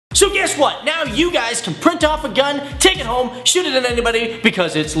So guess what? Now you guys can print off a gun, take it home, shoot it at anybody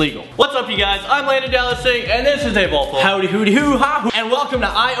because it's legal. What's up, you guys? I'm Landon Dallas Singh, and this is Dave Wolfo. Howdy hooty hoo ha, and welcome to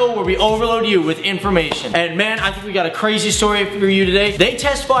I.O. where we overload you with information. And man, I think we got a crazy story for you today. They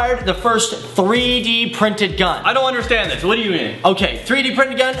test fired the first 3D printed gun. I don't understand this. What do you mean? Okay, 3D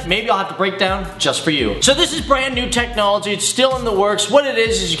printed gun, maybe I'll have to break down just for you. So this is brand new technology, it's still in the works. What it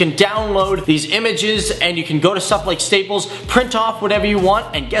is you can download these images and you can go to stuff like Staples, print off whatever you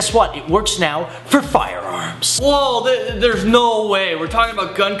want, and guess what? It works now for firearms. Whoa, there's no way. We're talking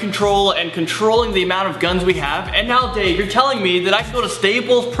about gun control and controlling the amount of guns we have, and now Dave, you're telling me that I can go to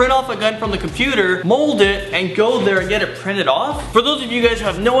Staples, print off a gun from the computer, mold it, and go there and get it printed off? For those of you guys who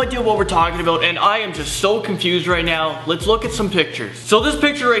have no idea what we're talking about, and I am just so confused right now, let's look at some pictures. So this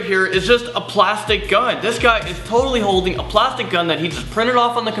picture right here is just a plastic gun. This guy is totally holding a plastic gun that he just printed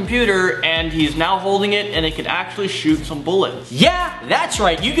off on the computer, and he's now holding it, and it can actually shoot some bullets. Yeah, that's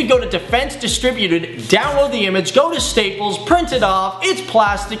right. You could go to Defense Distributed, download the image, go to Staples, print it off, it's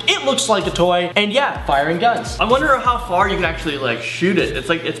plastic, it looks like a toy, and yeah, firing guns. I wonder how far you can actually like shoot it. It's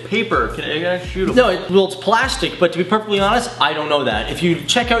like, it's paper. Can it shoot it? No, well, it's plastic, but to be perfectly honest, I don't know that. If you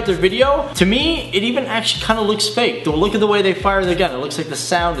check out their video, to me, it even actually kind of looks fake. Don't look at the way they fire the gun. It looks like the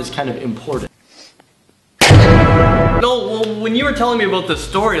sound is kind of imported. No, well, when you were telling me about this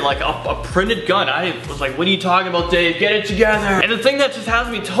story, like a printed gun, I was like, what are you talking about, Dave? Get it together. And the thing that just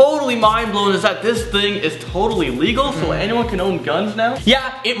has me totally mind blown is that this thing is totally legal, so anyone can own guns now?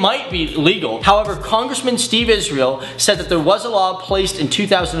 Yeah, it might be legal. However, Congressman Steve Israel said that there was a law placed in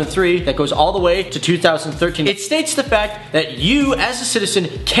 2003 that goes all the way to 2013. It states the fact that you, as a citizen,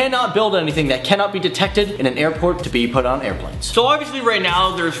 cannot build anything that cannot be detected in an airport to be put on airplanes. So obviously right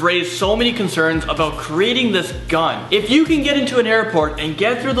now, there's raised so many concerns about creating this gun. If you can get into an airport and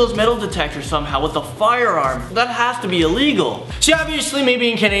get through those metal detectors somehow with a firearm, that has to be illegal. See, obviously, me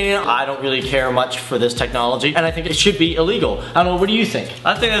being Canadian, I don't really care much for this technology, and I think it should be illegal. I don't know, what do you think?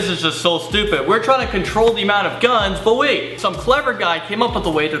 I think this is just so stupid. We're trying to control the amount of guns, but wait, some clever guy came up with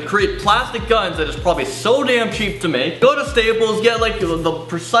a way to create plastic guns that is probably so damn cheap to make. Go to Staples, get like the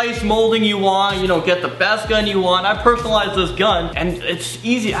precise molding you want, you know, get the best gun you want. I personalized this gun, and it's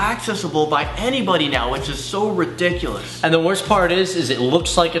easy accessible by anybody now, which is so ridiculous. And the worst part is it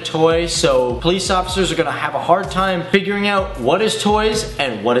looks like a toy, so police officers are gonna have a hard time figuring out what is toys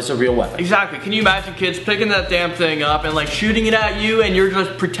and what is a real weapon. Exactly. Can you imagine kids picking that damn thing up and like shooting it at you and you're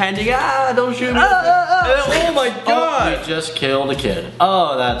just pretending, don't shoot me. Oh my god. Oh, we just killed a kid.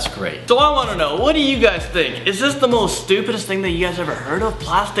 Oh, that's great. So I want to know, what do you guys think? Is this the most stupidest thing that you guys ever heard of?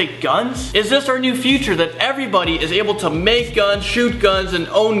 Plastic guns? Is this our new future that everybody is able to make guns, shoot guns, and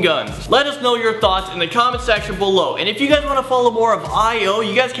own guns? Let us know your thoughts in the comment section below. And if you guys want to follow more of I.O.,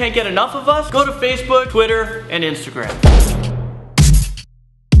 you guys can't get enough of us, go to Facebook, Twitter, and Instagram.